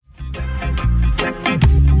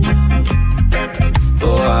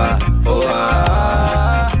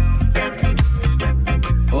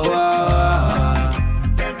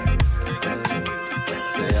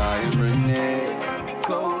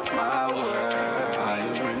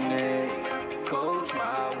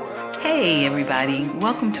Hey everybody,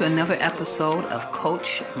 welcome to another episode of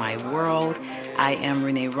Coach My World. I am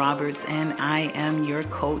Renee Roberts and I am your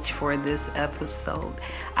coach for this episode.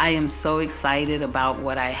 I am so excited about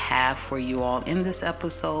what I have for you all in this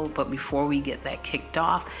episode, but before we get that kicked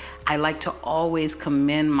off, I like to always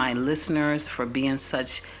commend my listeners for being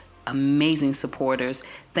such amazing supporters.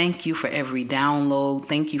 Thank you for every download.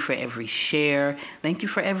 Thank you for every share. Thank you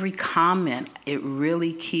for every comment. It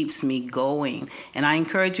really keeps me going. And I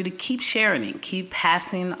encourage you to keep sharing it. Keep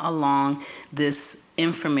passing along this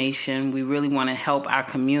information. We really want to help our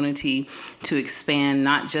community to expand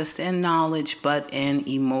not just in knowledge, but in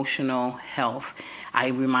emotional health. I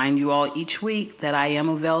remind you all each week that I am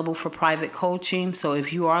available for private coaching. So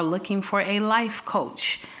if you are looking for a life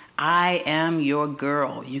coach, I am your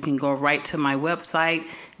girl. You can go right to my website,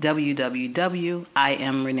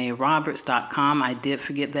 www.IamReneeRoberts.com. I did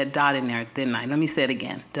forget that dot in there, didn't I? Let me say it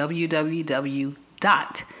again,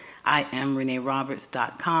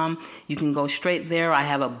 www.IamReneeRoberts.com. You can go straight there. I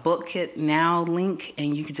have a Book It Now link,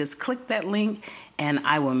 and you can just click that link, and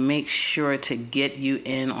I will make sure to get you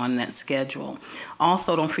in on that schedule.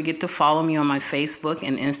 Also, don't forget to follow me on my Facebook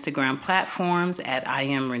and Instagram platforms at I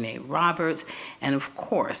Am Renee Roberts. And of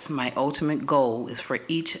course, my ultimate goal is for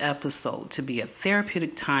each episode to be a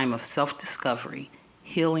therapeutic time of self-discovery,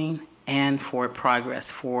 healing, and for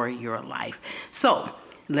progress for your life. So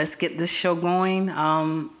let's get this show going.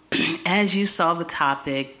 As you saw the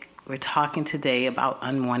topic, we're talking today about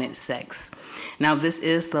unwanted sex. Now, this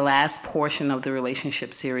is the last portion of the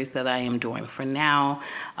relationship series that I am doing for now.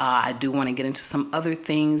 I do want to get into some other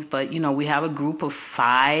things, but, we have a group of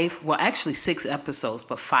 6 episodes,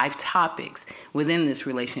 but 5 topics within this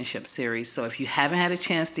relationship series. So if you haven't had a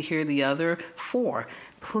chance to hear the other 4,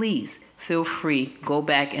 please feel free, go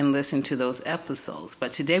back and listen to those episodes.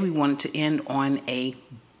 But today we wanted to end on a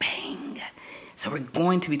bang. So we're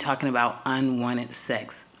going to be talking about unwanted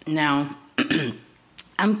sex. Now,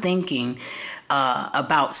 I'm thinking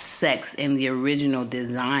about sex in the original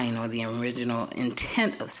design or the original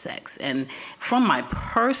intent of sex. And from my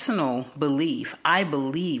personal belief, I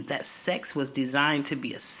believe that sex was designed to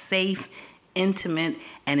be a safe, intimate,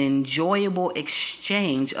 and enjoyable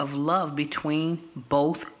exchange of love between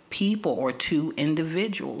both people or 2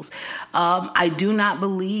 individuals. I do not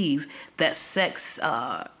believe that sex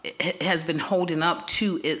has been holding up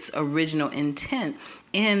to its original intent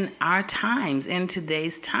in our times, in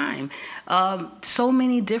today's time. So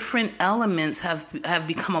many different elements have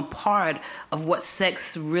become a part of what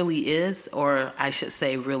sex really is, or I should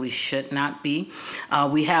say really should not be.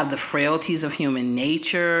 We have the frailties of human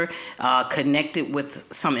nature connected with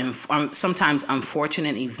sometimes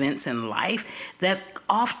unfortunate events in life that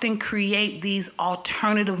often create these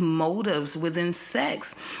alternative motives within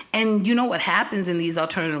sex. And you know what happens in these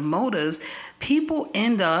alternative motives? People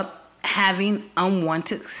end up having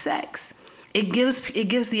unwanted sex. It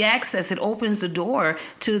gives the access. It opens the door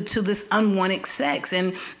to this unwanted sex.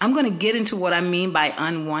 And I'm going to get into what I mean by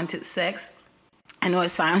unwanted sex. I know it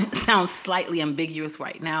sounds slightly ambiguous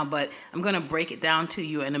right now, but I'm going to break it down to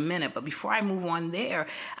you in a minute. But before I move on there,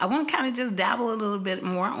 I want to kind of just dabble a little bit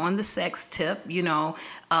more on the sex tip,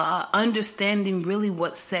 understanding really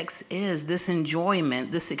what sex is, this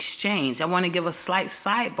enjoyment, this exchange. I want to give a slight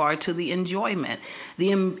sidebar to the enjoyment.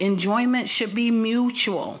 The enjoyment should be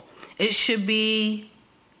mutual. It should be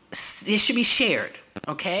shared,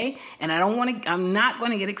 okay? And I'm not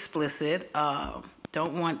going to get explicit.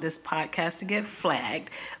 Don't want this podcast to get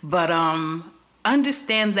flagged, but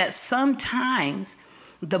understand that sometimes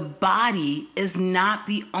the body is not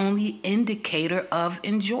the only indicator of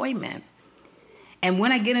enjoyment. And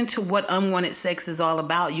when I get into what unwanted sex is all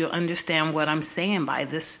about, you'll understand what I'm saying by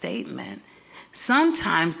this statement.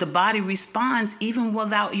 Sometimes the body responds even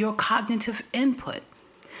without your cognitive input.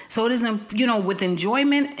 So it isn't, with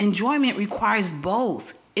enjoyment requires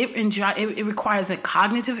both. It requires a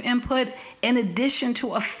cognitive input in addition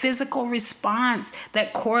to a physical response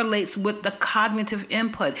that correlates with the cognitive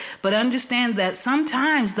input. But understand that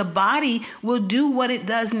sometimes the body will do what it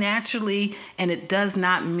does naturally, and it does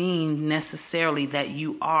not mean necessarily that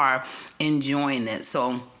you are enjoying it.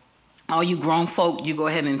 So all you grown folk, you go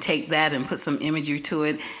ahead and take that and put some imagery to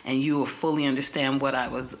it, and you will fully understand what I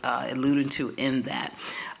was alluding to in that.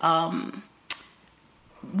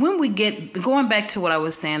 When we going back to what I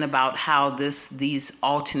was saying about how these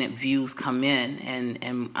alternate views come in and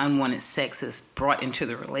unwanted sex is brought into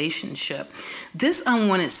the relationship, this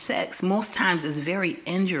unwanted sex most times is very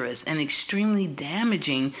injurious and extremely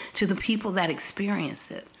damaging to the people that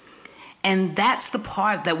experience it. And that's the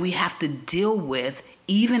part that we have to deal with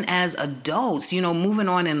even as adults. Moving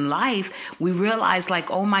on in life, we realize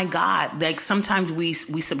like, oh my God, like sometimes we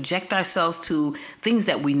subject ourselves to things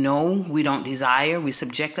that we know we don't desire. We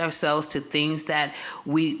subject ourselves to things that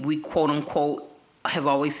we quote unquote have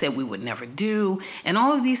always said we would never do. And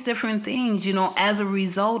all of these different things, as a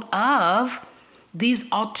result of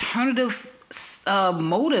these alternative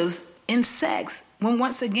motives in sex, when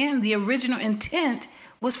once again, the original intent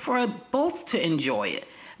was for both to enjoy it,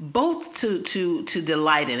 both to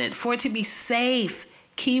delight in it, for it to be safe.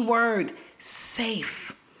 Keyword,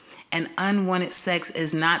 safe. And unwanted sex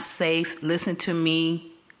is not safe. Listen to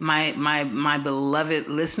me, my beloved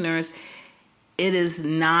listeners. It is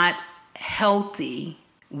not healthy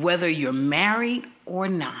whether you're married or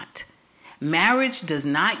not. Marriage does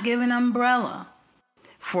not give an umbrella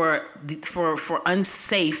for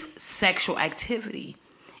unsafe sexual activity.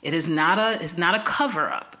 It's not a cover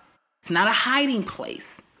up. It's not a hiding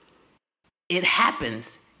place. It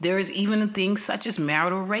happens. There is even things such as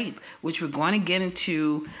marital rape, which we're going to get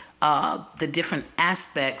into the different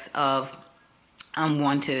aspects of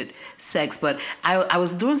unwanted sex. But I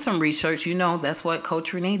was doing some research. That's what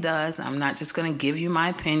Coach Renee does. I'm not just going to give you my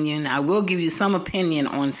opinion. I will give you some opinion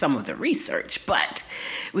on some of the research, but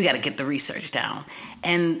we got to get the research down.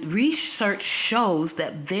 And research shows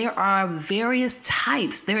that there are various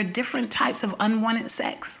types. There are different types of unwanted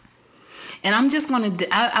sex. And I'm just going to,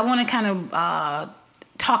 I want to kind of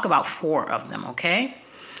talk about 4 of them, okay?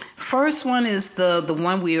 First one is the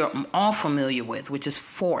one we are all familiar with, which is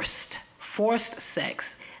forced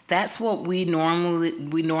sex. That's what we normally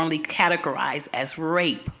categorize as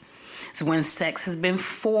rape. So when sex has been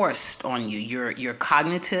forced on you, you're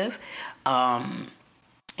cognitive,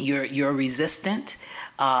 you're resistant,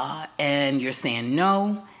 and you're saying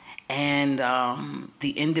no, and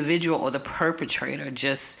the individual or the perpetrator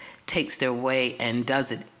just takes their way and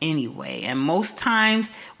does it anyway. And most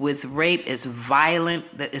times with rape, it's violent.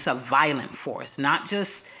 It's a violent force, not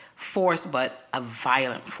just force, but a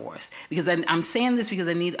violent force. Because I'm saying this because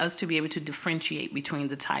I need us to be able to differentiate between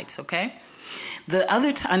the types, okay?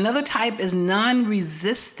 Another type is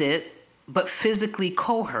non-resisted but physically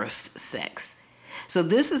coerced sex. So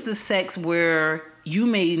this is the sex where you're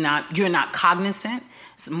not cognizant.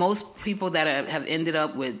 So most people that have ended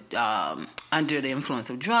up with under the influence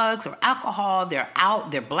of drugs or alcohol,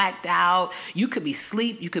 they're blacked out. You could be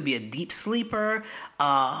asleep. You could be a deep sleeper.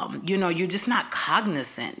 You're just not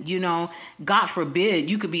cognizant. God forbid,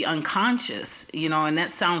 you could be unconscious, and that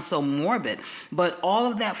sounds so morbid. But all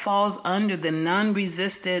of that falls under the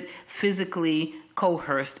non-resisted, physically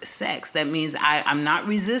coerced sex. That means I'm not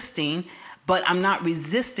resisting, but I'm not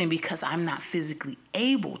resisting because I'm not physically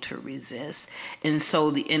able to resist. And so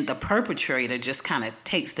the perpetrator just kind of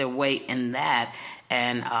takes their way in that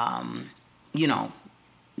and,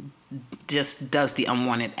 just does the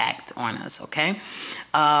unwanted act on us, okay?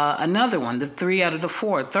 Another one, the 3 out of the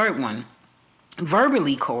 4, third one,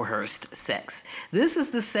 verbally coerced sex. This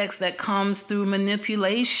is the sex that comes through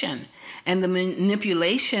manipulation. And the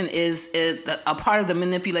manipulation is a part of the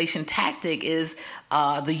manipulation tactic is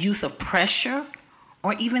the use of pressure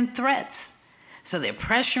or even threats. So they're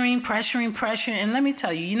pressuring. And let me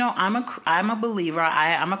tell you, I'm a believer.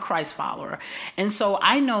 I'm a Christ follower. And so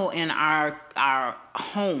I know in our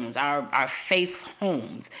homes, our faith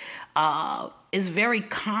homes, it's very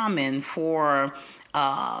common for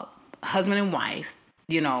husband and wife,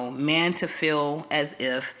 man to feel as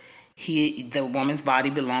if the woman's body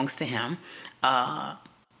belongs to him.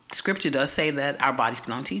 Scripture does say that our bodies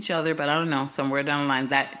belong to each other, but I don't know, somewhere down the line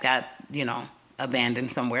that got, abandoned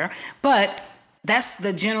somewhere. But that's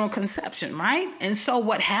the general conception, right? And so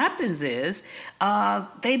what happens is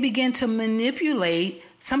they begin to manipulate.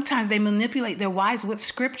 Sometimes they manipulate their wives with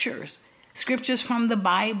scriptures from the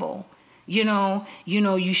Bible.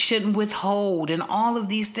 You shouldn't withhold, and all of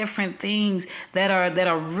these different things that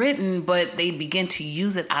are written, but they begin to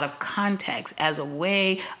use it out of context as a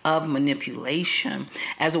way of manipulation,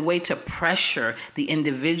 as a way to pressure the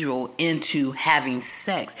individual into having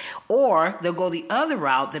sex. Or they'll go the other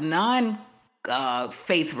route, the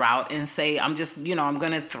faith route, and say, I'm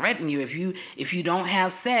going to threaten you. If you don't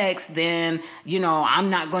have sex, then,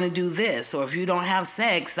 I'm not going to do this. Or if you don't have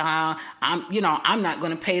sex, I'm not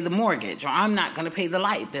going to pay the mortgage, or I'm not going to pay the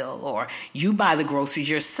light bill, or you buy the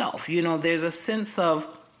groceries yourself. There's a sense of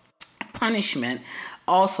punishment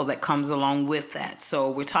also that comes along with that.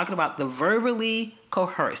 So we're talking about the verbally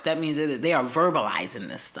coerced. That means that they are verbalizing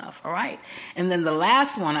this stuff. All right. And then the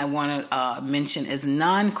last one I want to mention is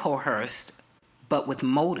non-coerced, but with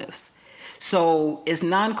motives. So it's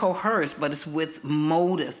non-coerced, but it's with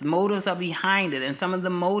motives. Motives are behind it. And some of the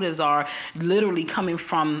motives are literally coming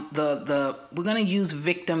from we're going to use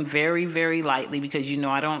victim very, very lightly because,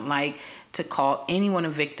 I don't like to call anyone a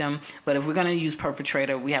victim. But if we're going to use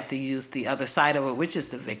perpetrator, we have to use the other side of it, which is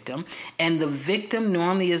the victim. And the victim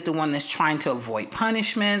normally is the one that's trying to avoid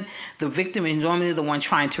punishment. The victim is normally the one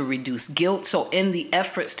trying to reduce guilt. So in the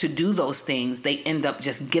efforts to do those things, they end up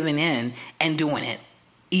just giving in and doing it,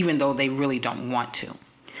 even though they really don't want to.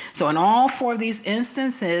 So in all four of these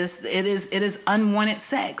instances, it is unwanted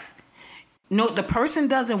sex. No, the person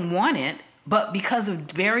doesn't want it, but because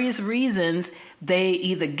of various reasons, they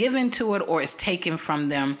either give into it or it's taken from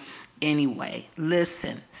them anyway.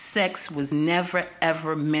 Listen, sex was never,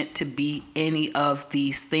 ever meant to be any of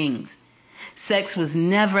these things. Sex was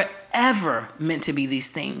never, ever meant to be these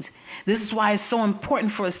things. This is why it's so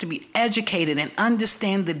important for us to be educated and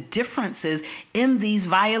understand the differences in these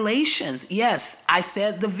violations. Yes, I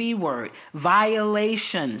said the V word,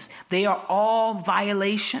 violations. They are all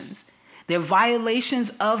violations. They're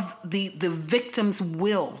violations of the victim's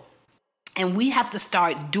will. And we have to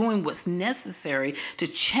start doing what's necessary to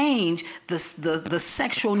change the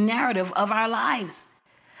sexual narrative of our lives.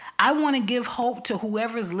 I want to give hope to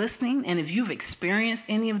whoever's listening. And if you've experienced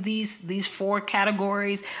any of these four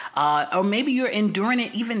categories, or maybe you're enduring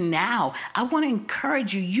it even now, I want to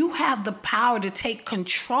encourage you. You have the power to take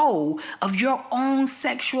control of your own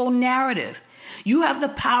sexual narrative. You have the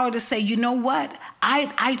power to say, you know what?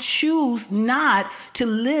 I choose not to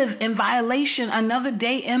live in violation another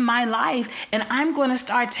day in my life. And I'm going to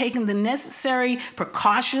start taking the necessary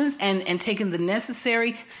precautions and taking the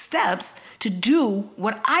necessary steps to do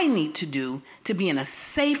what I need to do to be in a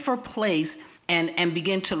safer place and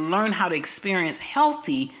begin to learn how to experience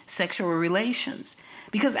healthy sexual relations.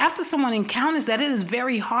 Because after someone encounters that, it is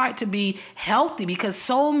very hard to be healthy because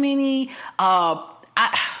so many,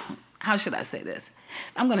 how should I say this?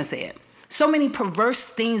 I'm going to say it. So many perverse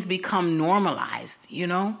things become normalized,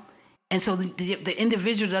 And so the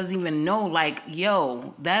individual doesn't even know,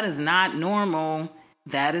 that is not normal.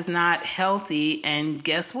 That is not healthy. And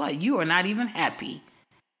guess what? You are not even happy.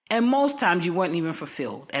 And most times you weren't even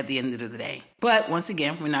fulfilled at the end of the day. But once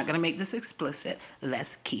again, we're not going to make this explicit.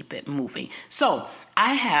 Let's keep it moving. So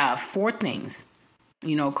I have 4 things.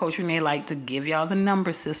 Coach Renee liked to give y'all the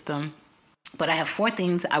number system. But I have 4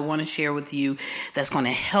 things I want to share with you that's going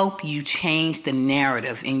to help you change the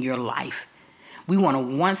narrative in your life. We want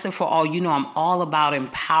to once and for all, I'm all about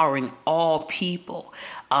empowering all people.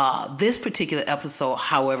 This particular episode,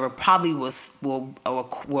 however, probably will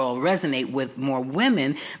resonate with more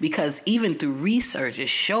women because even through research, it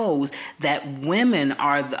shows that women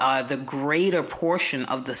are the greater portion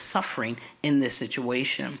of the suffering in this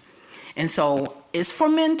situation. And so it's for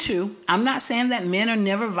men too. I'm not saying that men are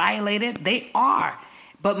never violated. They are.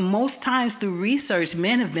 But most times through research,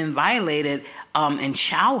 men have been violated in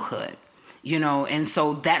childhood, and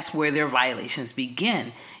so that's where their violations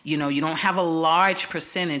begin. You don't have a large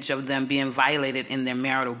percentage of them being violated in their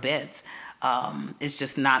marital beds. It's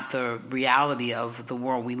just not the reality of the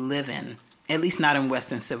world we live in, at least not in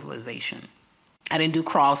Western civilization. I didn't do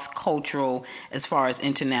cross-cultural as far as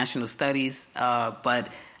international studies,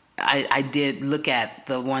 but I did look at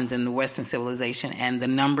the ones in the Western civilization, and the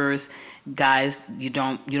numbers, guys, you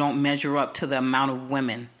don't measure up to the amount of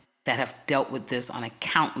women that have dealt with this on a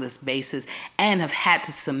countless basis and have had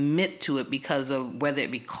to submit to it because of whether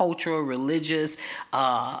it be cultural, religious,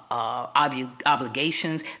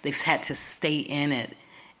 obligations. They've had to stay in it.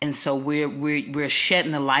 And so we're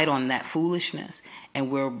shedding the light on that foolishness,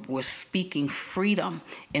 and we're speaking freedom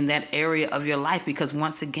in that area of your life because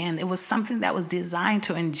once again, it was something that was designed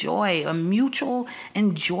to enjoy, a mutual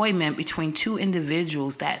enjoyment between 2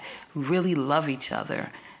 individuals that really love each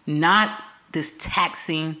other, not this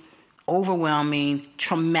taxing, overwhelming,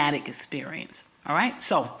 traumatic experience. All right.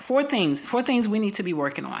 So 4 things we need to be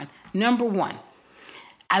working on. Number 1.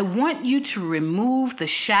 I want you to remove the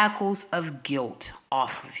shackles of guilt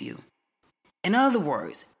off of you. In other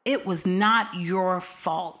words, it was not your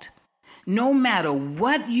fault. No matter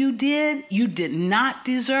what you did not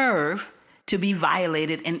deserve to be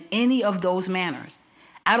violated in any of those manners.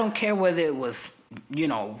 I don't care whether it was,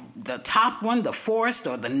 the top one, the forced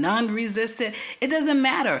or the non-resisted. It doesn't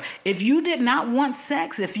matter. If you did not want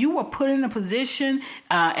sex, if you were put in a position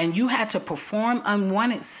and you had to perform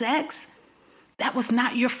unwanted sex, that was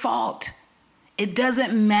not your fault. It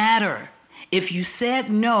doesn't matter. If you said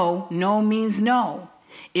no, no means no.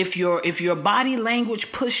 If your body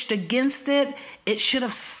language pushed against it, it should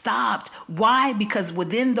have stopped. Why? Because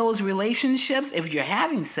within those relationships, if you're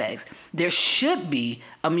having sex, there should be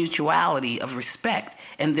a mutuality of respect,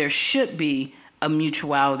 and there should be a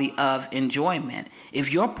mutuality of enjoyment.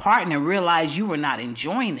 If your partner realized you were not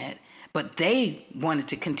enjoying it, but they wanted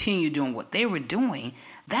to continue doing what they were doing,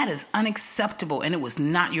 that is unacceptable, and it was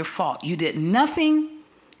not your fault. You did nothing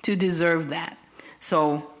to deserve that.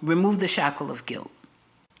 So remove the shackle of guilt.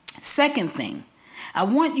 Second thing, I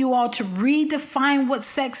want you all to redefine what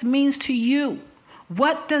sex means to you.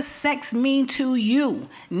 What does sex mean to you?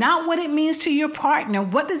 Not what it means to your partner.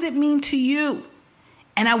 What does it mean to you?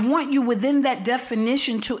 And I want you within that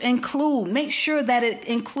definition to make sure that it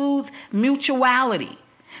includes mutuality.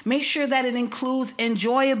 Make sure that it includes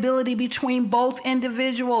enjoyability between both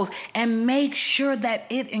individuals, and make sure that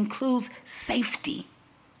it includes safety.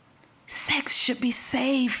 Sex should be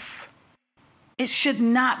safe. It should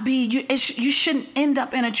not be, you shouldn't end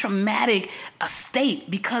up in a traumatic state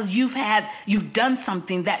because you've done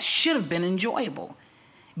something that should have been enjoyable.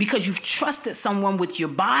 Because you've trusted someone with your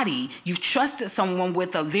body, you've trusted someone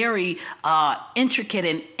with a very intricate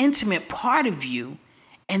and intimate part of you,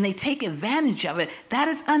 and they take advantage of it. That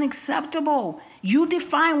is unacceptable. You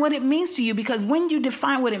define what it means to you, because when you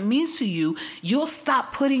define what it means to you, you'll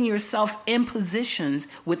stop putting yourself in positions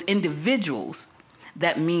with individuals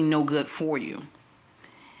that mean no good for you.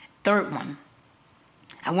 Third one,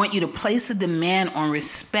 I want you to place a demand on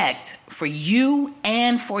respect for you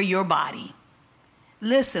and for your body.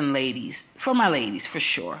 Listen, ladies, for my ladies, for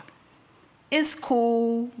sure. It's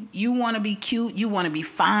cool. You want to be cute. You want to be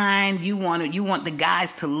fine. You want the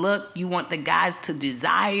guys to look. You want the guys to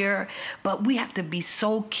desire. But we have to be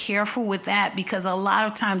so careful with that, because a lot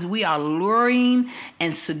of times we are luring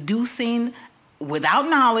and seducing without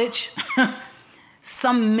knowledge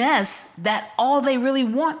some mess that all they really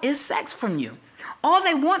want is sex from you. All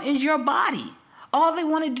they want is your body. All they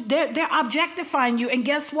want to do, they're objectifying you. And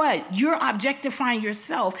guess what? You're objectifying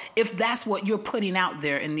yourself if that's what you're putting out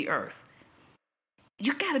there in the earth.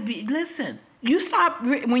 You got to listen,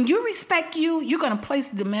 when you respect you, you're going to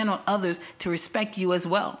place a demand on others to respect you as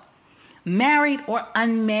well. Married or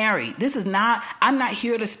unmarried. I'm not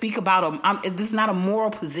here to speak about, this is not a moral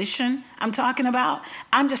position I'm talking about.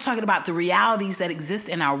 I'm just talking about the realities that exist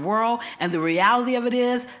in our world. And the reality of it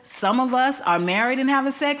is, some of us are married and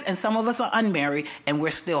having sex, and some of us are unmarried and we're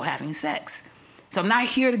still having sex. So I'm not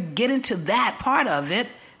here to get into that part of it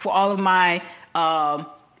for all of my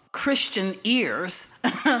Christian ears.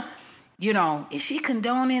 Is she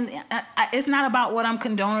condoning? It's not about what I'm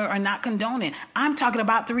condoning or not condoning. I'm talking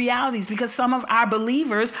about the realities, because some of our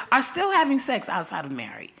believers are still having sex outside of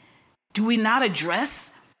marriage. Do we not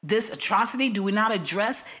address this atrocity? Do we not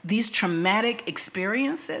address these traumatic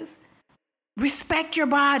experiences? Respect your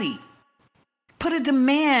body. Put a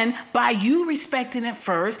demand by you respecting it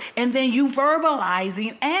first, and then you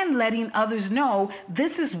verbalizing and letting others know,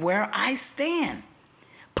 this is where I stand.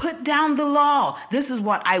 Put down the law. This is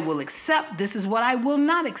what I will accept. This is what I will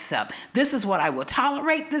not accept. This is what I will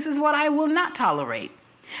tolerate. This is what I will not tolerate.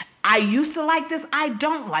 I used to like this. I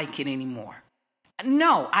don't like it anymore.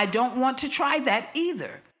 No, I don't want to try that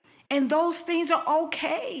either. And those things are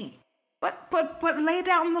okay. But lay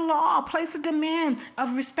down the law. Place a demand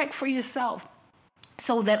of respect for yourself,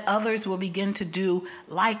 so that others will begin to do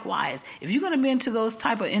likewise. If you're going to be into those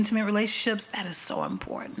type of intimate relationships, that is so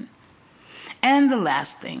important. And the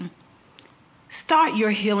last thing, start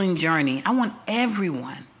your healing journey. I want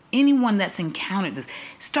anyone that's encountered this,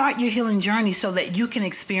 start your healing journey so that you can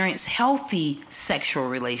experience healthy sexual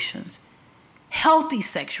relations. Healthy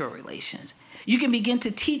sexual relations. You can begin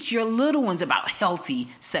to teach your little ones about healthy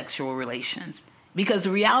sexual relations, because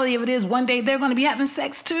the reality of it is, one day they're going to be having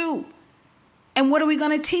sex too. And what are we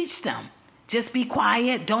going to teach them? Just be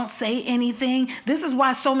quiet. Don't say anything. This is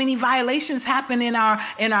why so many violations happen in our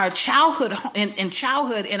childhood,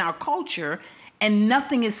 in our culture, and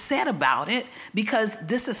nothing is said about it, because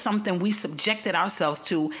this is something we subjected ourselves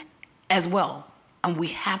to as well. And we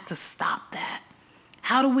have to stop that.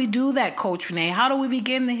 How do we do that, Coach Renee? How do we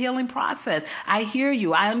begin the healing process? I hear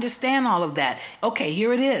you. I understand all of that. Okay,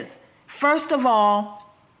 here it is. First of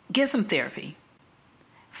all, get some therapy.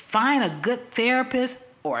 Find a good therapist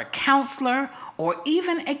or a counselor or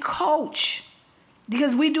even a coach,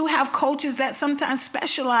 because we do have coaches that sometimes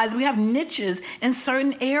specialize. We have niches in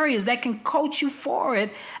certain areas that can coach you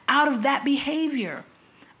forward out of that behavior.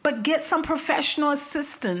 But get some professional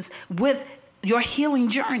assistance with your healing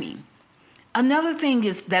journey. Another thing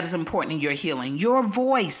that is important in your healing, your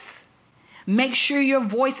voice. Make sure your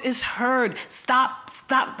voice is heard. Stop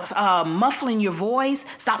muffling your voice.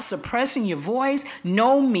 Stop suppressing your voice.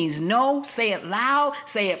 No means no. Say it loud.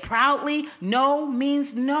 Say it proudly. No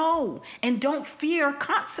means no. And don't fear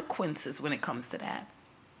consequences when it comes to that.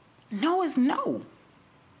 No is no.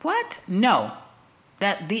 What? No.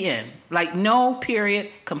 That the end. Like no, period,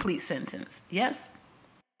 complete sentence. Yes?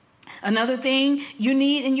 Another thing you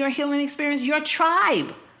need in your healing experience, your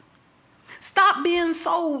tribe. Stop being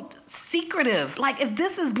so secretive. Like if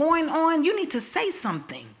this is going on, you need to say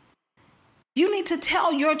something. You need to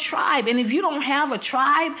tell your tribe. And if you don't have a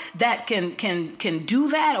tribe that can do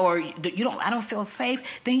that, or I don't feel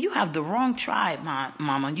safe, then you have the wrong tribe,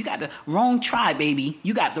 mama. You got the wrong tribe, baby.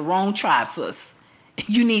 You got the wrong tribe, sis.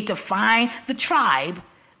 You need to find the tribe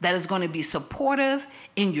that is going to be supportive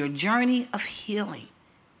in your journey of healing.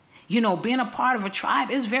 Being a part of a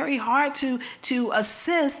tribe is very hard to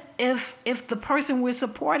assist if the person we're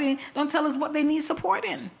supporting don't tell us what they need support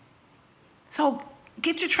in. So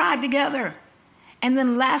get your tribe together. And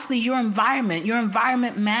then lastly, your environment. Your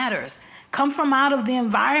environment matters. Come from out of the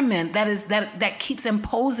environment that keeps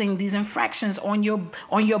imposing these infractions on your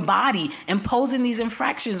body, imposing these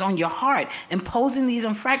infractions on your heart, imposing these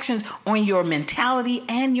infractions on your mentality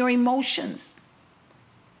and your emotions.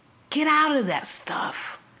 Get out of that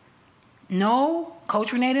stuff. No,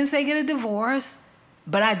 Coach Renee didn't say get a divorce,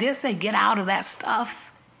 but I did say get out of that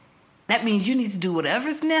stuff. That means you need to do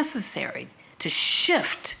whatever's necessary to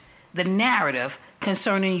shift the narrative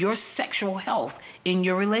concerning your sexual health in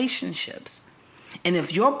your relationships. And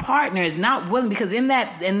if your partner is not willing, because in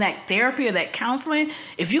that therapy or that counseling,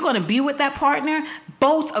 if you're going to be with that partner,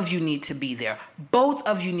 both of you need to be there. Both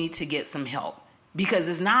of you need to get some help because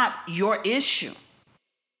it's not your issue.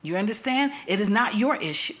 You understand? It is not your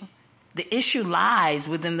issue. The issue lies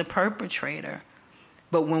within the perpetrator.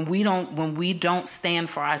 But when we don't stand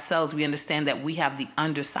for ourselves, we understand that we have the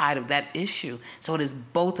underside of that issue. So it is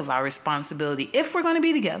both of our responsibility, if we're going to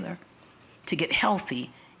be together, to get healthy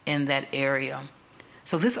in that area.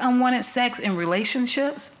 So this unwanted sex in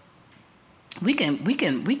relationships, we can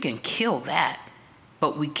kill that.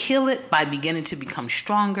 But we kill it by beginning to become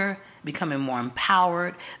stronger, becoming more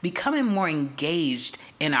empowered, becoming more engaged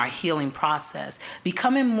in our healing process,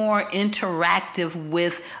 becoming more interactive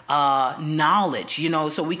with knowledge,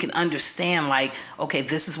 so we can understand like, okay,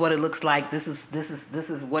 this is what it looks like. This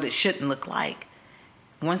is what it shouldn't look like.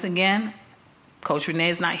 Once again, Coach Renee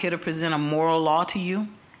is not here to present a moral law to you.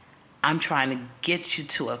 I'm trying to get you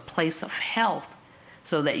to a place of health,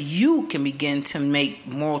 so that you can begin to make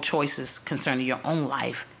moral choices concerning your own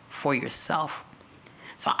life for yourself.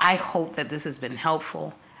 So I hope that this has been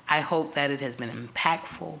helpful. I hope that it has been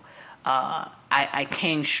impactful. I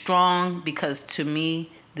came strong because to me,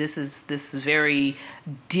 this is very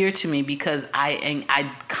dear to me because I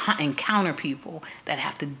encounter people that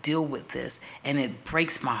have to deal with this, and it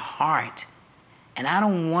breaks my heart. And I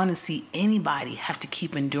don't want to see anybody have to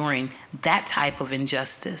keep enduring that type of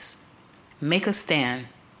injustice. Make a stand,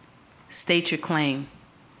 state your claim,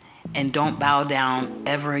 and don't bow down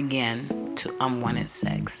ever again to unwanted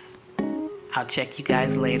sex. I'll check you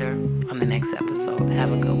guys later on the next episode.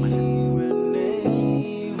 Have a good one.